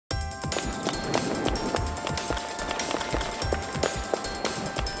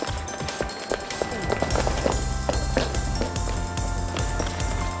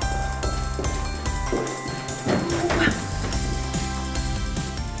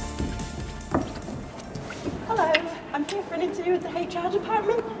I'm here for an interview with the HR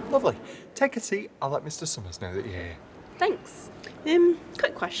department. Lovely. Take a seat. I'll let Mr. Summers know that you're here. Thanks.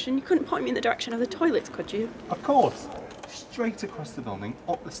 Quick question. You couldn't point me in the direction of the toilets, could you? Of course. Straight across the building,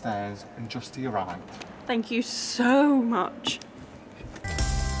 up the stairs, and just to your right. Thank you so much.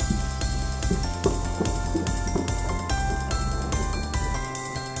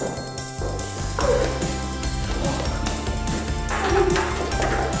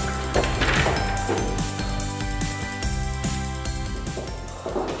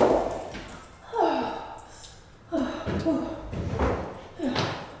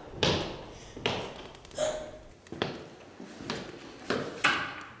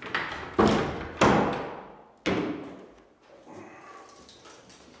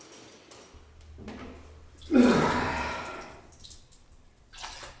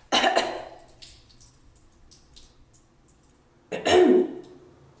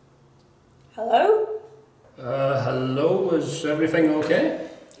 Hello? Hello, is everything okay?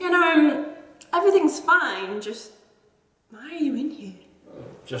 You know, everything's fine, just... Why are you in here?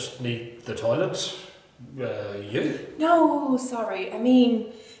 Just need the toilet. You? No, sorry, I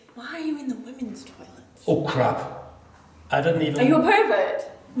mean, why are you in the women's toilets? Oh crap. I didn't even... Are you a pervert?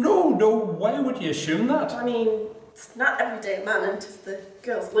 No, why would you assume that? I mean, it's not every day man enters the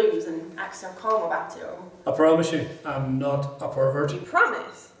girls' loos and acts so calm about it. I promise you, I'm not a pervert. You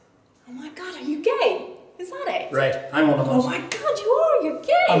promise? Oh my god, are you gay? Is that it? Right, I'm one of those. Oh my god, you are, you're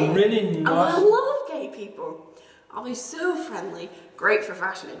gay! I'm really not... Oh, I love gay people. Always so friendly, great for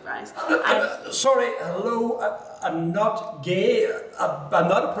fashion advice. Sorry, hello, I'm not gay, I'm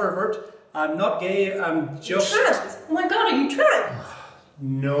not a pervert, I'm not gay, I'm just... You're trans? Oh my god, are you trans?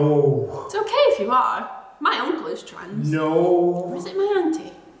 No. It's okay if you are. My uncle is trans. No. Or is it my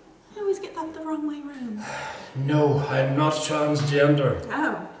auntie? I always get that the wrong way round. No, I'm not transgender.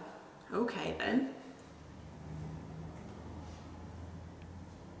 Oh, okay then.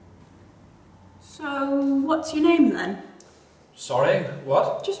 So, what's your name then? Sorry,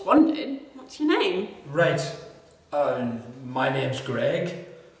 what? Just wondered, what's your name? Right. My name's Greg.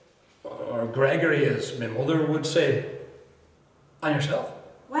 Or Gregory, as my mother would say. And yourself?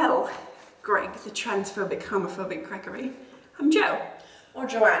 Well, Greg, the transphobic, homophobic Gregory. I'm Joe. Or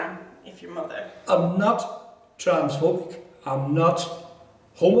Joanne, if your mother. I'm not transphobic. I'm not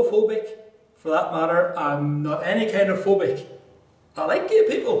homophobic. For that matter, I'm not any kind of phobic. I like gay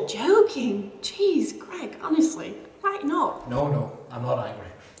people. Joking? Jeez, Greg, honestly, lighten up. No, I'm not angry.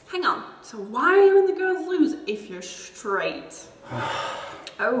 Hang on, so why are you in the girls' loos if you're straight?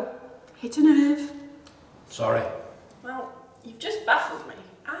 Oh, hit a nerve. Sorry. Well, you've just baffled me.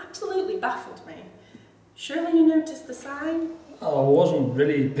 Absolutely baffled me. Surely you noticed the sign? I wasn't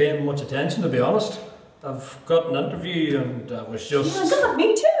really paying much attention, to be honest. I've got an interview and I was just... Oh my god,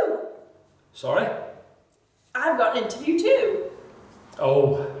 me too! Sorry? I've got an interview too.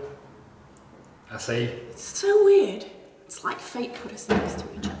 Oh, I see. It's so weird. It's like fate put us next to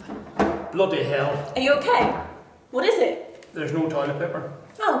each other. Bloody hell. Are you okay? What is it? There's no toilet paper.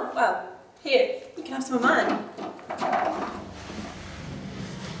 Oh, well, here, you can have some of mine.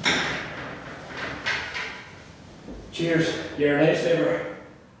 Cheers. You're a lifesaver.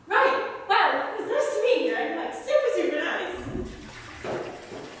 Right, well, it's nice to meet you. I'm like super nice.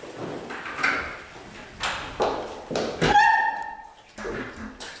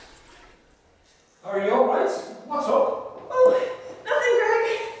 Are you alright? What's up? Oh, nothing,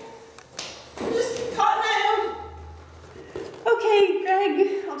 Greg. I'm just caught now. Okay, Greg,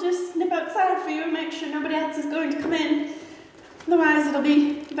 I'll just nip outside for you and make sure nobody else is going to come in. Otherwise, it'll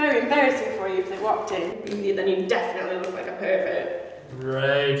be very embarrassing for you if they walked in. Then you definitely look like a pervert.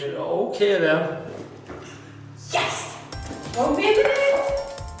 Right, okay then. Yes! Won't be a minute!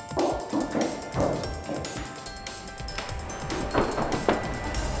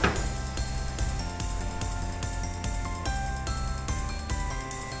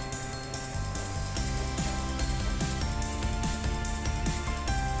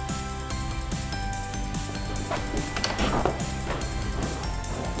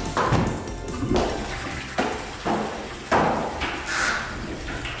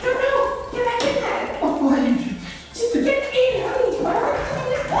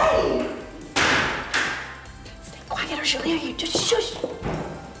 She'll hear you. Just shush.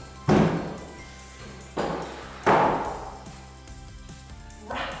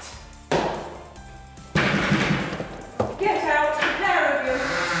 Right. Get out, the pair of you.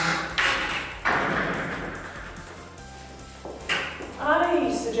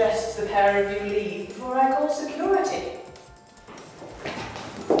 I suggest the pair of you leave before I call security.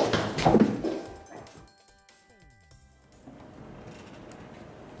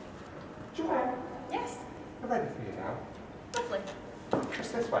 Joanne, Yes. I'm ready for for you now. Lovely.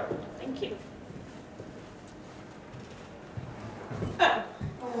 Just this way. Thank you.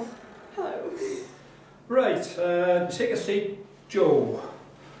 Oh. Hello. Right, take a seat, Joe.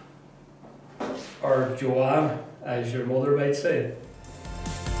 Or Joanne, as your mother might say.